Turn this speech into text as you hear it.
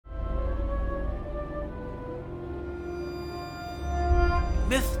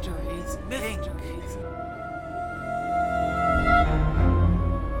Mysteries.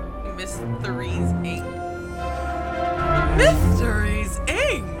 Mysteries Inc. Mysteries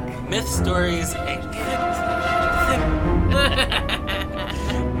Inc. Myth Stories Inc.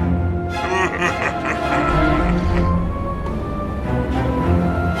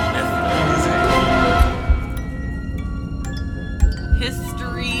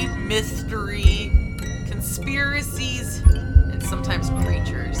 History, mystery, conspiracies, and sometimes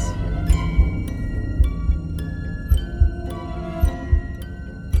creatures.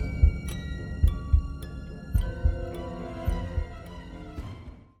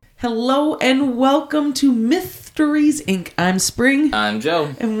 Hello and welcome to Mysteries Inc. I'm Spring. I'm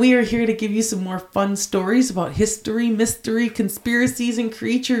Joe. And we are here to give you some more fun stories about history, mystery, conspiracies, and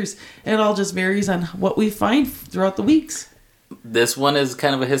creatures. And it all just varies on what we find throughout the weeks. This one is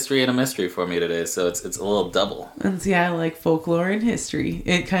kind of a history and a mystery for me today, so it's a little double. And see, I like folklore and history.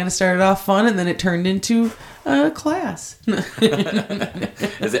 It kind of started off fun, and then it turned into a class.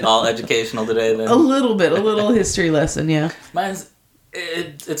 Is it all educational today, then? A little history lesson, yeah.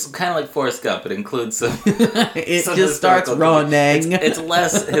 It's kind of like Forrest Gump. It includes some... It some just starts running. It's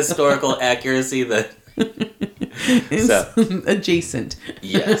less historical accuracy than... It's adjacent.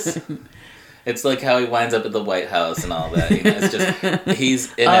 Yes. It's like how he winds up at the White House and all that. You know, it's just...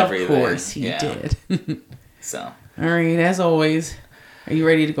 He's in everything. Of course he did. So... All right, as always... Are you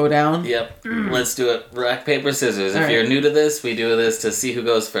ready to go down? Yep. Let's do it. Rock, paper, scissors. All if you're new to this, we do this to see who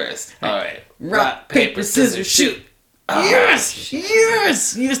goes first. All right. Rock, paper, scissors, shoot. Yes!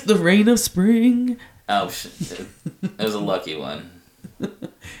 Yes! Yes, the rain of spring. Oh, shit. It was a lucky one.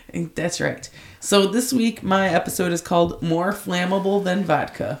 That's right. So this week, my episode is called More Flammable Than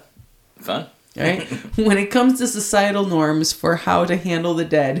Vodka. Fun. Right? When it comes to societal norms for how to handle the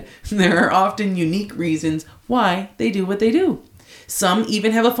dead, there are often unique reasons why they do what they do. Some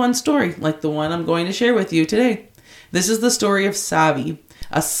even have a fun story, like the one I'm going to share with you today. This is the story of Savi,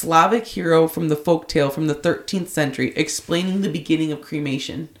 a Slavic hero from the folktale from the 13th century, explaining the beginning of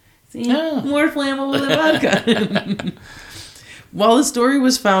cremation. See? More flammable than vodka. While the story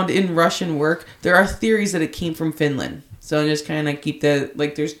was found in Russian work, there are theories that it came from Finland. So just kind of keep that,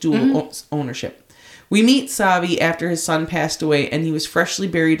 like there's dual ownership. We meet Savi after his son passed away and he was freshly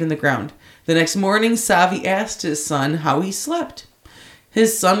buried in the ground. The next morning, Savi asked his son how he slept.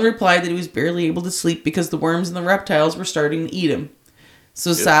 His son replied that he was barely able to sleep because the worms and the reptiles were starting to eat him. So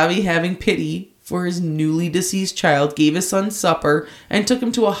Savi, having pity for his newly deceased child, gave his son supper and took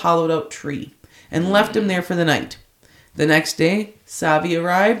him to a hollowed-out tree and left him there for the night. The next day, Savi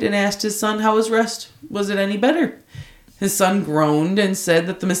arrived and asked his son how his rest was it any better. His son groaned and said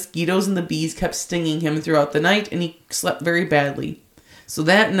that the mosquitoes and the bees kept stinging him throughout the night and he slept very badly. So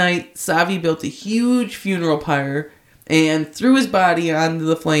that night, Savi built a huge funeral pyre and threw his body onto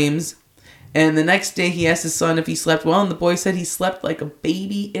the flames. And the next day he asked his son if he slept well, and the boy said he slept like a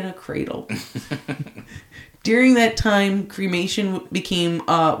baby in a cradle. During that time, cremation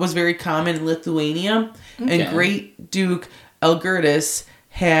was very common in Lithuania, and Great Duke Algirdas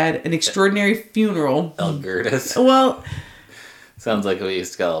had an extraordinary funeral. Algirdas? Well... Sounds like we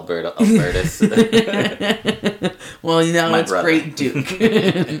used to call Albertus. Well, now it's brother. Great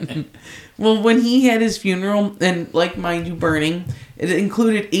Duke. Well, when he had his funeral, and like mind you, burning, it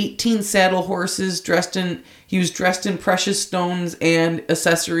included 18 saddle horses he was dressed in precious stones and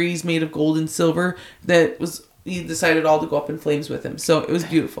accessories made of gold and silver he decided all to go up in flames with him. So it was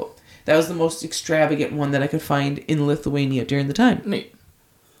beautiful. That was the most extravagant one that I could find in Lithuania during the time. Neat.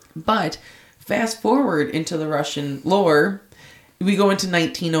 But fast forward into the Russian lore, we go into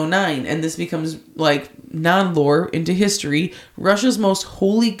 1909, and this becomes like non-lore into history. Russia's most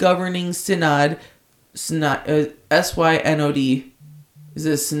holy governing synod, S-Y-N-O-D. Is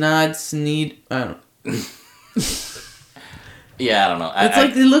it synod? I don't know. Yeah, I don't know.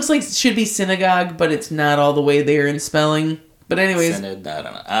 It looks like it should be synagogue, but it's not all the way there in spelling. But anyways, synod, I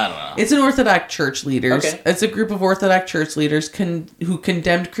don't know. It's an Orthodox church leaders. Okay. It's a group of Orthodox church leaders who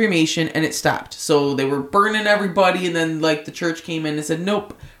condemned cremation, and it stopped. So they were burning everybody, and then like the church came in and said,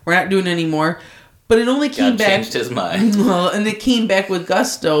 "Nope, we're not doing it anymore." But it only came back. Changed his mind. Well, and it came back with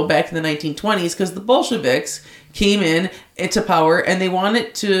gusto back in the 1920s because the Bolsheviks came into power and they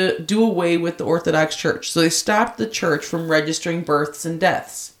wanted to do away with the Orthodox Church. So they stopped the church from registering births and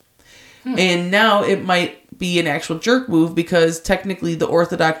deaths. And now it might be an actual jerk move because technically the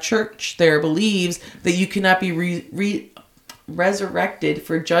Orthodox Church there believes that you cannot be resurrected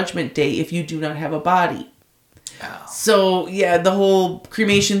for Judgment Day if you do not have a body. Oh. So, yeah, the whole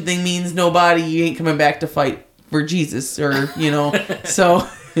cremation thing means no body, you ain't coming back to fight for Jesus, or, so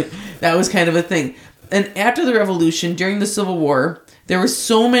that was kind of a thing. And after the revolution, during the Civil War, There were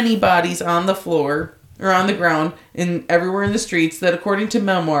so many bodies on the floor or on the ground and everywhere in the streets that, according to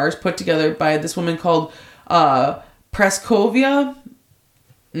memoirs put together by this woman called Praskovia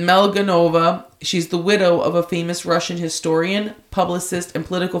Melganova, she's the widow of a famous Russian historian, publicist, and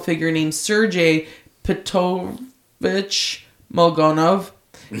political figure named Sergei Petrovich Molganov.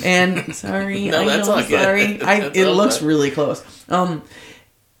 And sorry, No, that's all good. Sorry, it all looks good. really close. And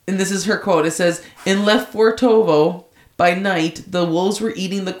this is her quote. It says, "In Lefortovo, by night, the wolves were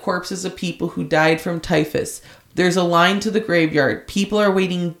eating the corpses of people who died from typhus. There's a line to the graveyard. People are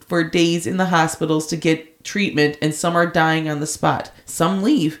waiting for days in the hospitals to get treatment, and some are dying on the spot. Some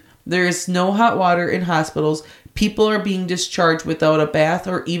leave. There is no hot water in hospitals. People are being discharged without a bath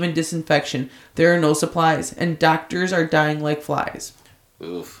or even disinfection. There are no supplies, and doctors are dying like flies."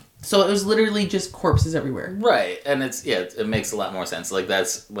 Oof. So it was literally just corpses everywhere. Right, and it makes a lot more sense. Like,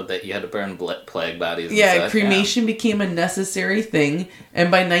 that's what you had to burn plague bodies. And Yeah, stuff. cremation became a necessary thing,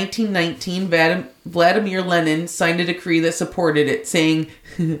 and by 1919, Vladimir Lenin signed a decree that supported it, saying,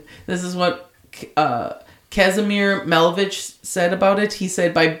 this is what Kazimir Malevich said about it. He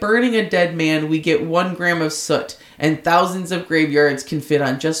said, "By burning a dead man, we get 1 gram of soot, and thousands of graveyards can fit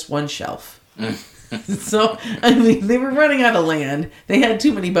on just one shelf." So, I mean, they were running out of land. They had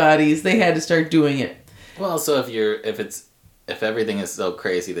too many bodies. They had to start doing it. Well, so if everything is so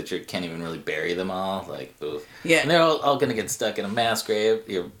crazy that you can't even really bury them all, like, oof. Yeah. And they're all going to get stuck in a mass grave.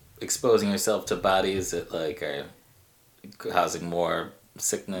 You're exposing yourself to bodies that, like, are causing more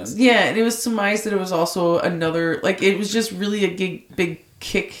sickness. Yeah, and it was surmised that it was also another, like, it was just really a big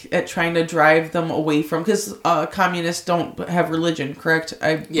kick at trying to drive them away from, because communists don't have religion, correct?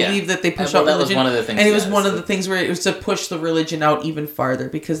 I believe that they push out that religion. was one of the things, and it was one of the things where it was to push the religion out even farther,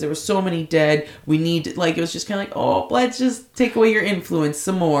 because there were so many dead. We need, like, it was just kind of like, oh, let's just take away your influence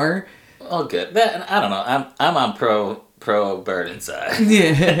some more. Oh, good. That, and I don't know. I'm on pro burden side.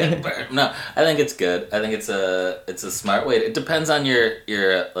 Yeah. No, I think it's good. I think it's a smart way. It depends on your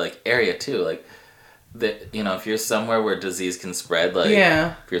like area too. Like, if you're somewhere where disease can spread, like,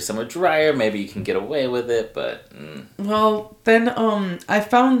 if you're somewhere drier, maybe you can get away with it. But well, then I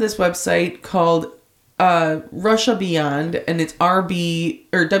found this website called Russia Beyond, and it's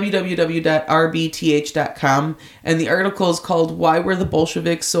www.rbth.com, and the article is called "Why Were the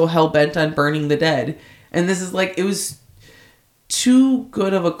Bolsheviks So Hell-Bent on Burning the Dead?" And this is like, it was too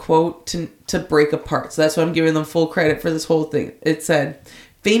good of a quote to break apart, so that's why I'm giving them full credit for this whole thing. It said,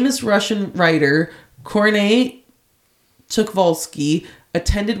 famous Russian writer Kornei Tukhvolsky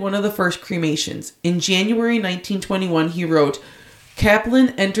attended one of the first cremations. In January 1921, he wrote,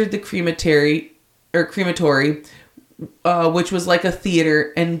 "Kaplan entered the crematory, which was like a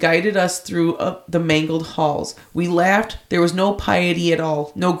theater, and guided us through the mangled halls. We laughed. There was no piety at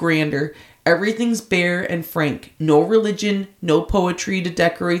all, no grandeur. Everything's bare and frank. No religion, no poetry to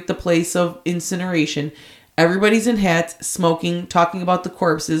decorate the place of incineration. Everybody's in hats, smoking, talking about the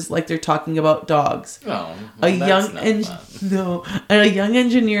corpses like they're talking about dogs." well, A young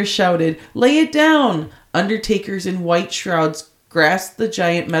engineer shouted, "Lay it down!" Undertakers in white shrouds grasped the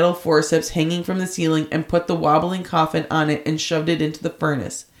giant metal forceps hanging from the ceiling and put the wobbling coffin on it and shoved it into the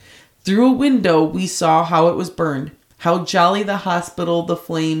furnace. Through a window, we saw how it was burned. How jolly the hospital the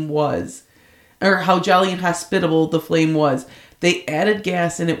flame was. Or how jolly and hospitable the flame was. They added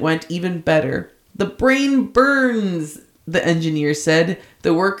gas and it went even better. "The brain burns," the engineer said.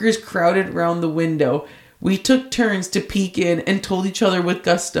 The workers crowded around the window. We took turns to peek in and told each other with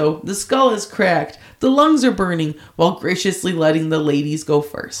gusto, "The skull is cracked. The lungs are burning," while graciously letting the ladies go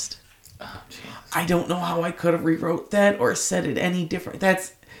first. Oh, geez. I don't know how I could have rewrote that or said it any different.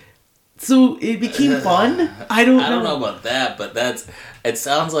 So it became fun? I don't know about that, but it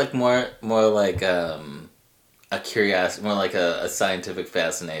sounds like more like a curiosity, more like a scientific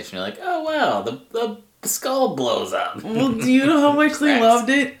fascination. You're like, oh wow, the skull blows up. Well, do you know how much they Cracks. loved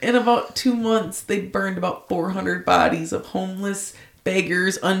it? In about 2 months, they burned about 400 bodies of homeless,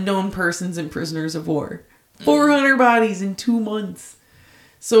 beggars, unknown persons, and prisoners of war. 400 bodies in 2 months.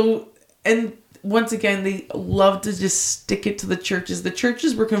 So, and once again, they loved to just stick it to the churches. The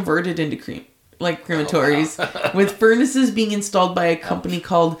churches were converted into crematories, Oh, wow. with furnaces being installed by a company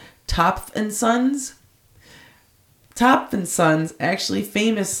called Topf and Sons. Topf and Sons actually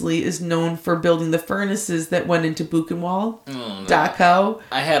famously is known for building the furnaces that went into Buchenwald, Dachau,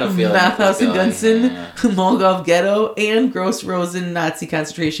 I had a feeling. Mauthausen-Gunsen, Molgov Ghetto, and Gross Rosen Nazi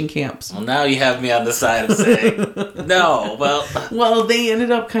concentration camps. Well, now you have me on the side of saying no. Well, they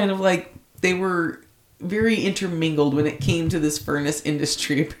ended up kind of like, they were very intermingled when it came to this furnace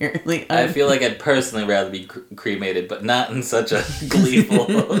industry, apparently. I feel like I'd personally rather be cremated, but not in such a gleeful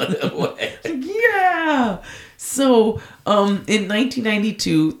way. Yeah! So, in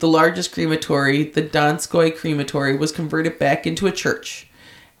 1992, the largest crematory, the Donskoy Crematory, was converted back into a church.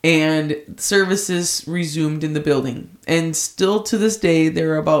 And services resumed in the building. And still to this day,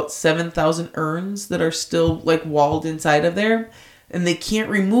 there are about 7,000 urns that are still, like, walled inside of there. And they can't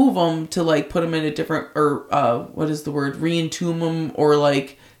remove them to, like, put them in a different, or, what is the word? Re-entomb them, or,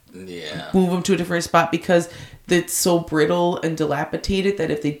 like, move them to a different spot, because it's so brittle and dilapidated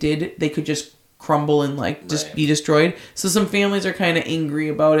that if they did, they could just crumble and, like, just be destroyed. So some families are kind of angry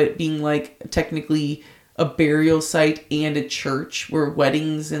about it being, like, technically a burial site and a church where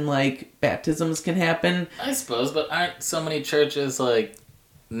weddings and, like, baptisms can happen. I suppose, but aren't so many churches, like,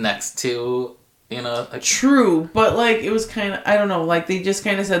 next to, you know? Like... True, but, like, it was kind of, I don't know, like, they just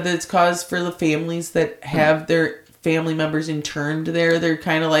kind of said that it's cause for the families that have their family members interned there. They're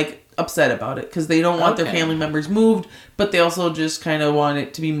kind of, like, upset about it because they don't want their family members moved, but they also just kind of want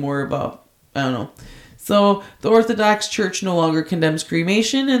it to be more about, I don't know. So, the Orthodox Church no longer condemns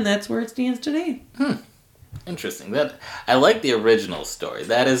cremation, and that's where it stands today. Interesting. That I like the original story.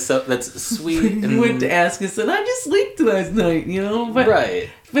 That's sweet. And went to ask us, and I just slept last night, you know? But, right.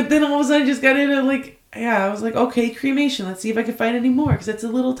 But then all of a sudden I just got into, like, I was like, okay, cremation. Let's see if I can find any more, because that's a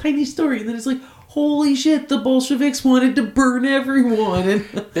little tiny story. And then it's like, holy shit, the Bolsheviks wanted to burn everyone. And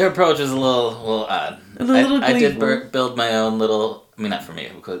their approach is a little odd. I did build my own little... I mean, not for me,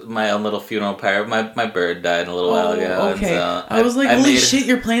 because my own little funeral pyre. My bird died a little while ago. Okay. And so I was like, holy shit,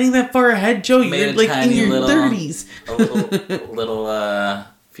 you're planning that far ahead, Joe. You're like in your 30s. A little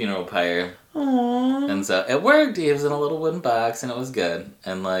funeral pyre. Aww. And so it worked. He was in a little wooden box, and it was good.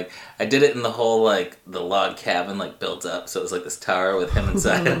 And, like, I did it in the whole, like, the log cabin, like, built up. So it was like this tower with him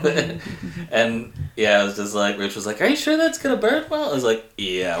inside of it. And, yeah, I was just like, Rich was like, are you sure that's going to burn well? I was like,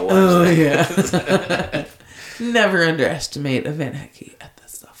 yeah, watch that. Yeah. Never underestimate a Van Hecke at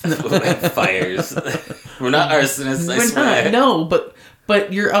this stuff. No. Fires. We're not arsonists, I swear. No,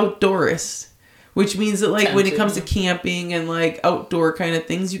 but you're outdoorist. Which means that, like, when it comes to camping and, like, outdoor kind of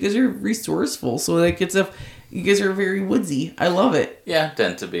things, you guys are resourceful. So, like, you guys are very woodsy. I love it. Yeah,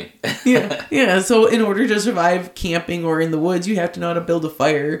 tend to be. Yeah. So, in order to survive camping or in the woods, you have to know how to build a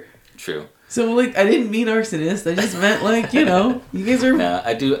fire. True. So, like, I didn't mean arsonist. I just meant, like, you know, you guys are... No,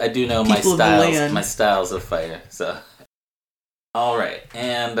 I do know my styles of fire, so... All right,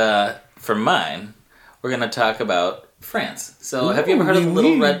 and for mine, we're going to talk about France. So, have you ever heard of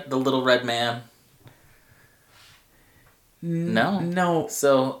the Little Red Man? No? No.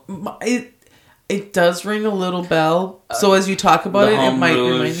 So... It does ring a little bell. So, as you talk about it might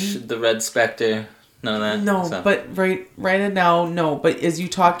remind me... The Red Spectre... None of that? No, but right now, no. But as you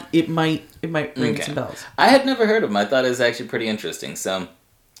talk, it might ring some bells. I had never heard of him. I thought it was actually pretty interesting. So,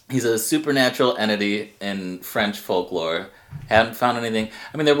 he's a supernatural entity in French folklore. Haven't found anything.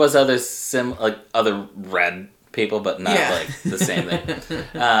 I mean, there was other red people, but not like the same thing.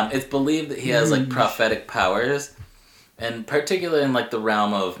 It's believed that he has like prophetic powers, and particularly in like the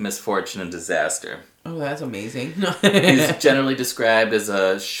realm of misfortune and disaster. Oh, that's amazing. He's generally described as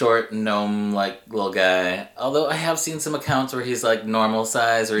a short, gnome-like little guy. Although I have seen some accounts where he's, like, normal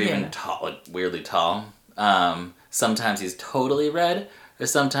size or even tall, like, weirdly tall. Sometimes he's totally red, or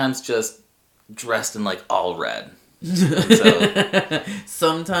sometimes just dressed in, like, all red. So,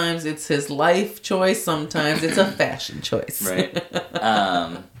 sometimes it's his life choice, sometimes it's a fashion choice. Right.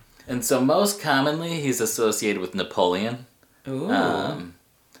 And so most commonly, he's associated with Napoleon. Ooh.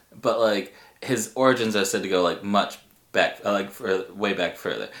 But, like... His origins are said to go, like, much back, way back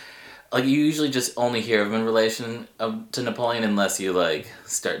further. Like, you usually just only hear of him in relation to Napoleon unless you, like,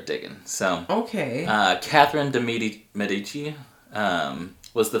 start digging. So... Okay. Catherine de Medici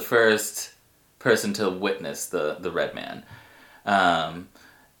was the first person to witness the Red Man.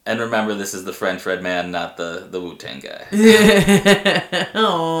 And remember, this is the French Red Man, not the Wu-Tang guy.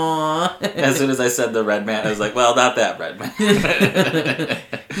 Aww. As soon as I said the Red Man, I was like, well, not that Red Man.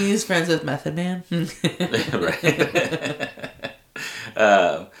 He's friends with Method Man. Right.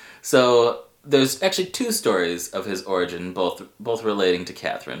 So, there's actually two stories of his origin, both relating to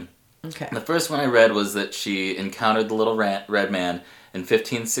Catherine. Okay. The first one I read was that she encountered the Little Red Man in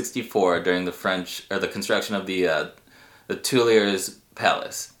 1564 during the construction of the Tuileries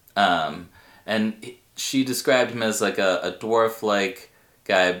Palace. And she described him as like a dwarf-like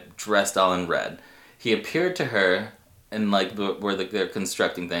guy dressed all in red. He appeared to her in like where they're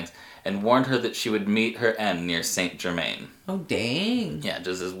constructing things and warned her that she would meet her end near Saint Germain. Oh dang! Yeah,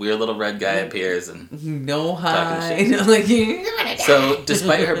 just this weird little red guy appears and no hi. So,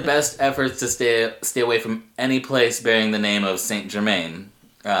 despite her best efforts to stay away from any place bearing the name of Saint Germain.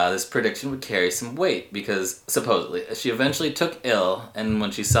 This prediction would carry some weight because, supposedly, she eventually took ill, and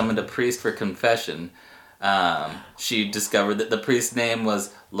when she summoned a priest for confession, she discovered that the priest's name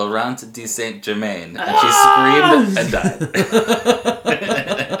was Laurent de Saint Germain, and she screamed and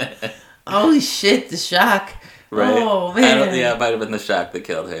died. Holy shit! The shock. Right. Oh man. It might have been the shock that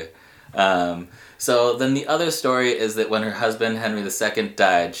killed her. So then the other story is that when her husband, Henry II,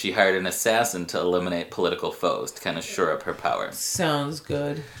 died, she hired an assassin to eliminate political foes to kind of shore up her power. Sounds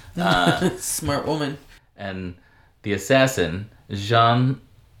good. Smart woman. And the assassin, Jean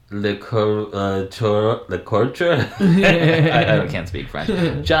Lecourtre, I can't speak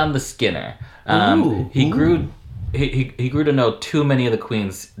French. John the Skinner. He grew to know too many of the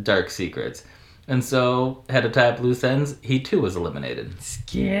Queen's dark secrets. And so, had to tie up loose ends, he too was eliminated.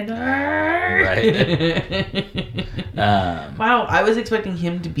 Skinner! Right. Wow, I was expecting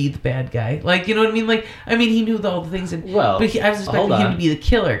him to be the bad guy. Like, you know what I mean? Like, I mean, he knew all the things. I was expecting him to be the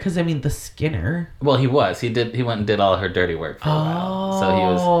killer, because, I mean, the Skinner. Well, he was. He went and did all her dirty work for a while. So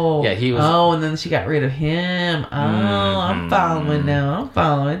he was... Oh, and then she got rid of him. Oh, I'm following now. I'm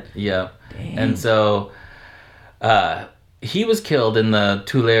following. Yep. Dang. And so... he was killed in the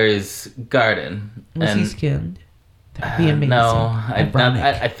Tuileries garden. Was he skinned? That'd be amazing. No,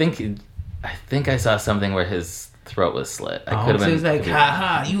 I think I saw something where his throat was slit. I could have been. So he's like,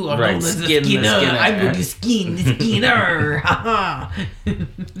 ha, you are known as the Skinner. I'm going to skin the Skinner. Ha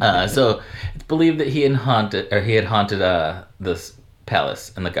ha. So it's believed that he had haunted this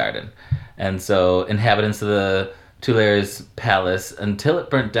palace in the garden, and so inhabitants of the Tuileries palace, until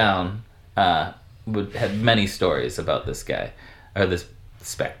it burnt down, had many stories about this guy, or this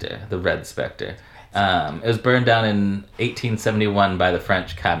specter, the Red Spectre. It was burned down in 1871 by the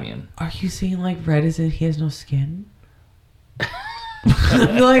French Commune. Are you saying like red is in he has no skin? I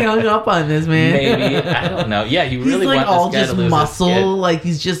feel like hung up on this, man. Maybe, I don't know. Yeah, he really like wants this guy to lose muscle, his skin. like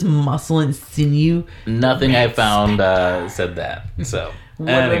he's just muscle and sinew. Nothing I found said that. So would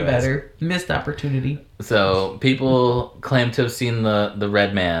have been better. Missed opportunity. So people claim to have seen the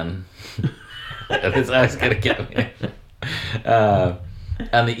Red Man. This is gonna get me.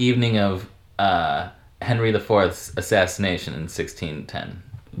 On the evening of Henry IV's assassination in 1610.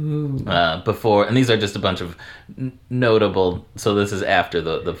 Before, and these are just a bunch of notable. So this is after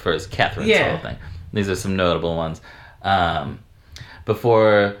the first Catherine's whole thing. These are some notable ones.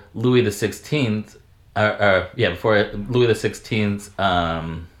 Before Louis XVI, before Louis XVI.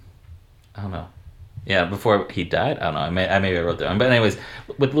 I don't know. Yeah, before he died? I don't know. Maybe I wrote that wrong. But anyways,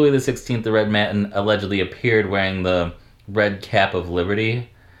 with Louis XVI, the Red Man allegedly appeared wearing the Red Cap of Liberty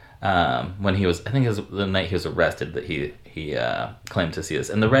when he was, I think it was the night he was arrested that he claimed to see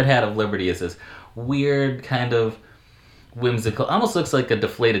this. And the Red Hat of Liberty is this weird kind of whimsical, almost looks like a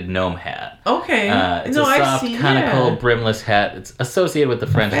deflated gnome hat. Okay. It's a soft, conical, brimless hat. It's associated with the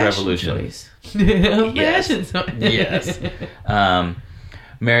French Revolution. Fashion choice. Yes.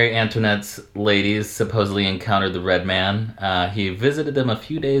 Mary Antoinette's ladies supposedly encountered the Red Man. He visited them a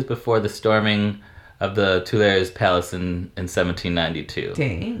few days before the storming of the Tuileries Palace in 1792.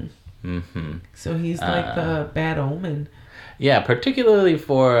 Dang. Mm-hmm. So he's like the bad omen. Yeah, particularly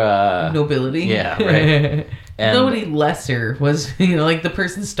for... nobility. Yeah, right. And nobody lesser was, like the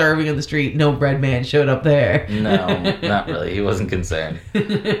person starving on the street, no Red Man showed up there. No, not really. He wasn't concerned.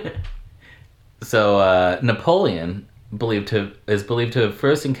 So Napoleon... is believed to have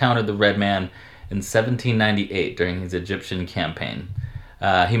first encountered the Red Man in 1798 during his Egyptian campaign.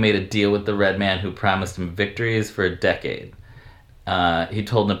 He made a deal with the Red Man who promised him victories for a decade. He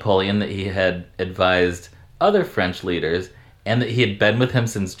told Napoleon that he had advised other French leaders and that he had been with him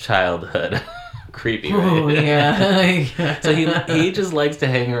since childhood. Creepy, right? Oh, yeah. So he just likes to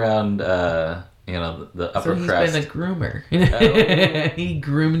hang around, the upper crust. So he's been a groomer. He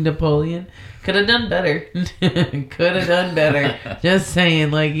groomed Napoleon. Could have done better. Just saying,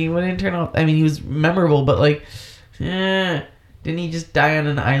 like, he wouldn't turn out... I mean, he was memorable, but, like, didn't he just die on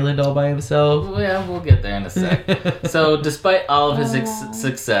an island all by himself? Well, yeah, we'll get there in a sec. So, despite all of his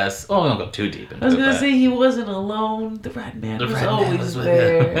success... Oh, we won't go too deep into it. I was going to say, he wasn't alone. The Red Man was always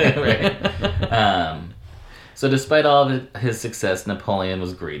there. Right. So, despite all of his success, Napoleon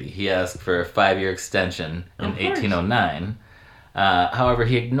was greedy. He asked for a 5-year extension in 1809. However,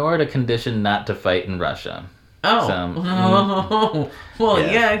 he ignored a condition not to fight in Russia. Oh. Well,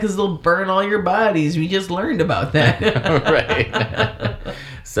 yeah, because they'll burn all your bodies. We just learned about that. Right.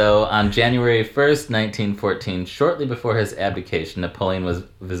 So, on January 1st, 1914, shortly before his abdication, Napoleon was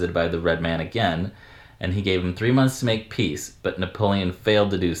visited by the Red Man again, and he gave him 3 months to make peace, but Napoleon failed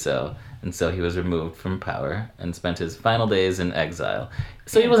to do so, and so he was removed from power and spent his final days in exile.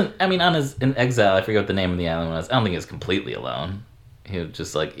 So he wasn't, in exile, I forget what the name of the island was. I don't think he was completely alone. He was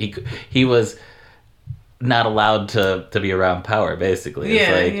just like, he was not allowed to be around power, basically.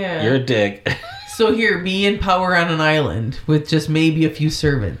 It's like, you're a dick. So here, be in power on an island with just maybe a few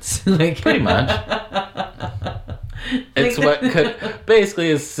servants. Like pretty much. It's what could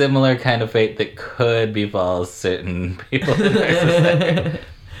basically a similar kind of fate that could befall certain people.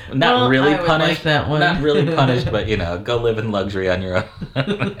 Not really punished. Like that one. Not really punished, but go live in luxury on your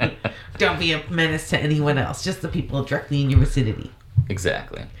own. Don't be a menace to anyone else, just the people directly in your vicinity.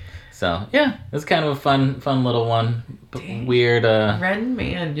 Exactly. So yeah, it's kind of a fun little one. Dang. Weird. Red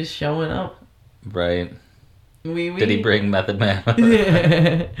Man just showing up. Right. Did he bring Method Man?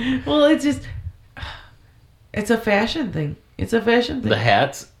 Well, it's a fashion thing. The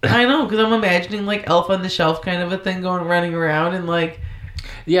hats. I know, because I'm imagining like Elf on the Shelf kind of a thing running around and like.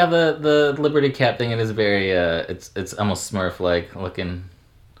 Yeah, the Liberty Cap thing. It is very. It's almost Smurf-like looking.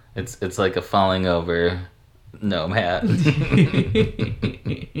 It's like a falling over gnome hat.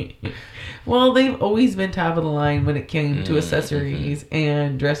 Well, they've always been top of the line when it came to accessories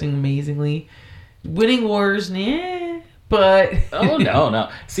and dressing amazingly. Winning wars, but oh no.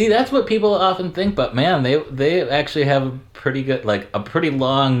 See, that's what people often think, but man, they actually have a pretty good, like a pretty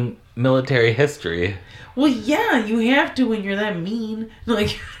long military history. Well, yeah, you have to when you're that mean.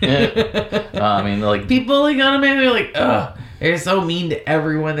 Like, yeah. I mean, like people like automatically like, ugh, they're so mean to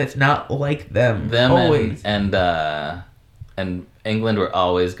everyone that's not like them. Them always and England were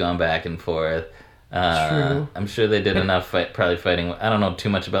always going back and forth. True. I'm sure they did enough probably fighting. I don't know too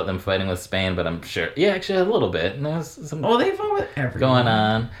much about them fighting with Spain, but I'm sure. Yeah, actually a little bit. And there's some they fought with everyone going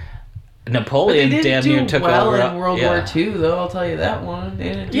on. Napoleon damn near took over in World War II, though. I'll tell you that one. They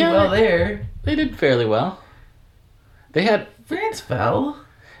didn't do well there. They did fairly well. They had France fell.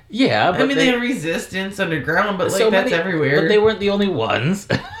 Yeah, but they had resistance underground, but like that's everywhere. But they weren't the only ones.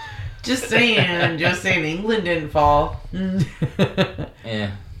 Just saying. England didn't fall.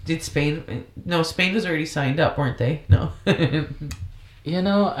 Yeah. Did Spain? No, Spain was already signed up, weren't they? No.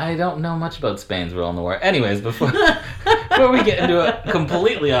 I don't know much about Spain's role in the war. Anyways, before we get into it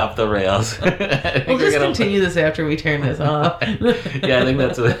completely off the rails, we'll just continue this after we turn this off. Yeah, I think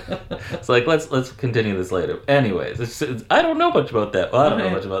that's what. It's like let's continue this later. Anyways, I don't know much about that. Well, I don't know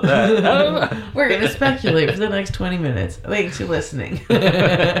much about that. I don't know. We're gonna speculate for the next 20 minutes. Thanks for listening. All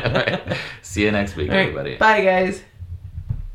right. See you next week, everybody. Bye, guys.